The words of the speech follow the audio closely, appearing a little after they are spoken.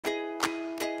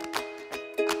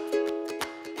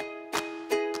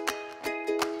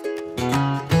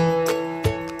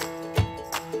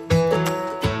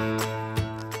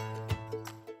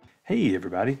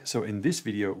everybody. So in this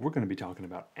video, we're going to be talking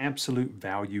about absolute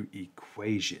value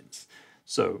equations.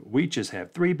 So we just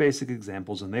have three basic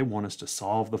examples and they want us to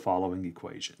solve the following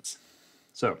equations.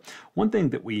 So one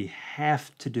thing that we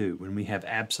have to do when we have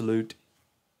absolute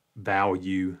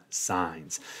value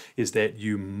signs is that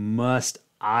you must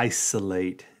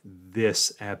isolate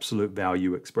this absolute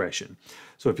value expression.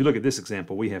 So if you look at this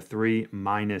example, we have 3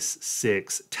 minus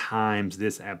 6 times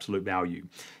this absolute value.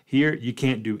 Here, you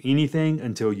can't do anything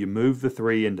until you move the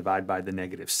 3 and divide by the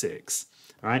negative 6.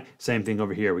 All right, same thing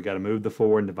over here. We got to move the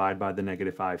 4 and divide by the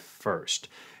negative 5 first.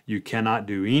 You cannot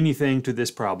do anything to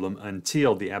this problem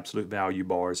until the absolute value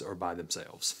bars are by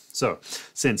themselves. So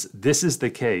since this is the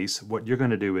case, what you're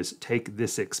going to do is take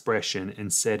this expression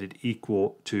and set it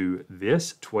equal to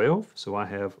this, 12. So I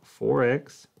have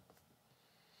 4x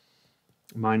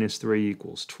minus 3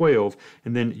 equals 12.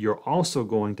 And then you're also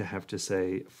going to have to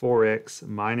say 4x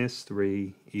minus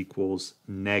 3 equals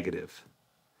negative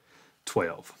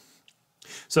 12.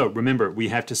 So remember, we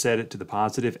have to set it to the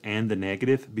positive and the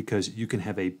negative because you can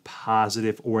have a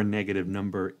positive or a negative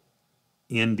number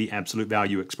in the absolute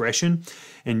value expression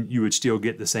and you would still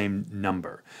get the same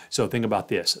number. So think about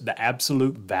this. The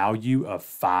absolute value of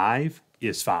 5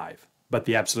 is 5, but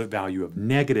the absolute value of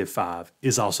negative 5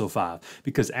 is also 5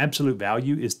 because absolute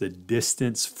value is the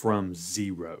distance from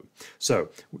 0. So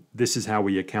this is how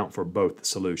we account for both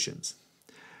solutions.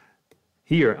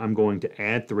 Here, I'm going to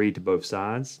add 3 to both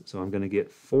sides, so I'm going to get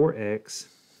 4x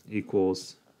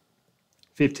equals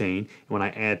 15. And when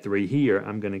I add 3 here,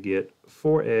 I'm going to get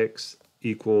 4x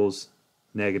equals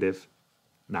negative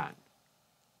 9.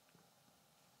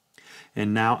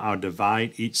 And now I'll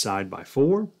divide each side by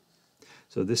 4.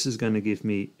 So this is going to give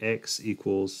me x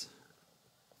equals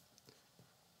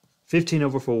 15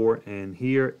 over 4, and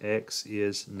here x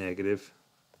is negative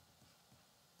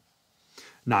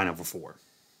 9 over 4.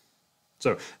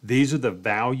 So these are the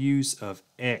values of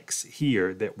x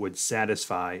here that would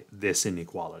satisfy this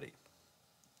inequality.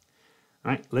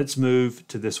 All right, let's move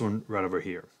to this one right over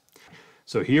here.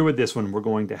 So here with this one, we're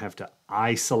going to have to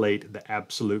isolate the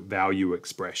absolute value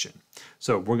expression.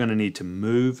 So we're going to need to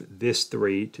move this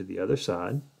 3 to the other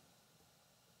side.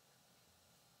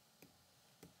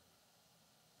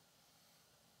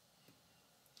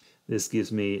 This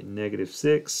gives me negative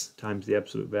 6 times the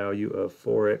absolute value of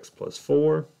 4x plus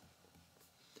 4.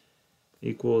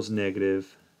 Equals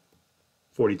negative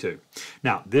 42.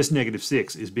 Now, this negative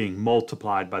 6 is being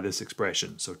multiplied by this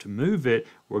expression. So to move it,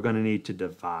 we're going to need to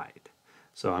divide.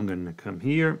 So I'm going to come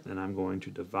here, and I'm going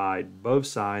to divide both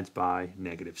sides by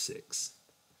negative 6.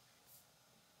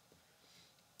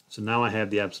 So now I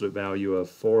have the absolute value of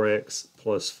 4x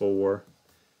plus 4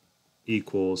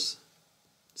 equals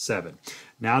 7.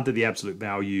 Now that the absolute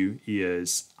value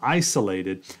is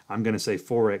isolated, I'm going to say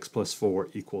 4x plus 4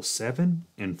 equals 7,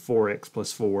 and 4x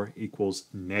plus 4 equals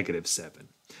negative 7.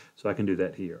 So I can do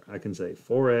that here. I can say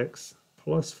 4x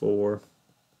plus 4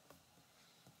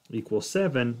 equals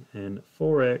 7, and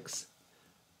 4x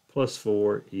plus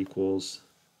 4 equals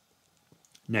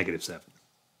negative 7.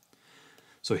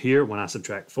 So here, when I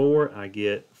subtract 4, I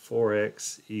get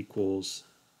 4x equals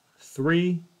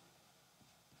 3.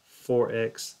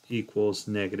 4x equals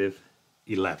negative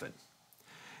 11.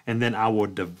 And then I will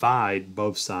divide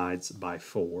both sides by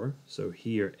 4. So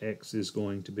here x is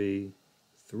going to be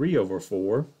 3 over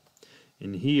 4.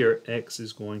 And here x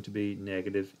is going to be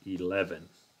negative 11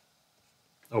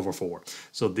 over 4.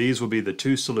 So these will be the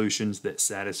two solutions that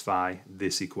satisfy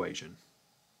this equation.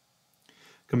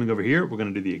 Coming over here, we're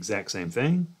going to do the exact same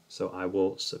thing. So I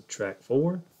will subtract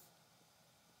 4.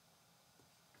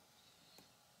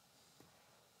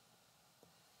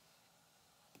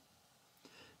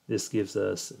 This gives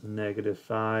us negative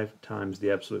 5 times the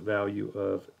absolute value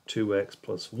of 2x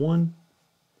plus 1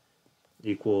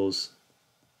 equals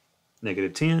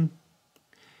negative 10.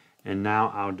 And now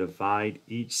I'll divide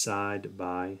each side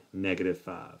by negative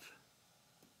 5.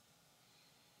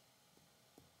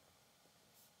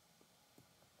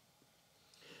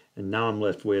 And now I'm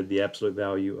left with the absolute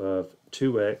value of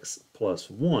 2x plus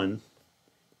 1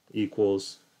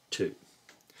 equals 2.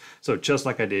 So just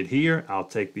like I did here, I'll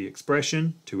take the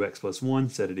expression 2x plus 1,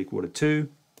 set it equal to 2,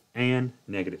 and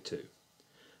negative 2.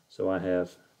 So I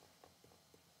have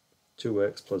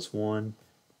 2x plus 1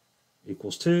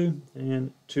 equals 2,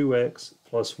 and 2x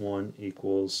plus 1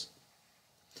 equals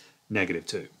negative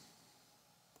 2.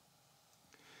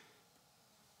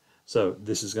 So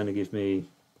this is going to give me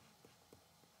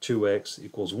 2x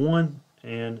equals 1,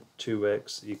 and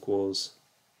 2x equals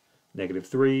negative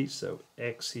 3, so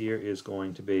x here is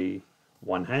going to be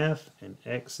 1/2, and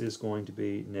x is going to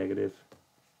be negative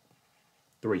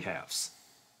 3/2.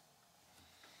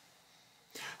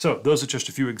 So those are just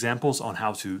a few examples on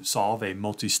how to solve a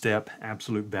multi-step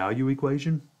absolute value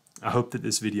equation. I hope that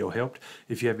this video helped.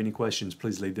 If you have any questions,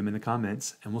 please leave them in the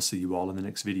comments, and we'll see you all in the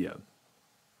next video.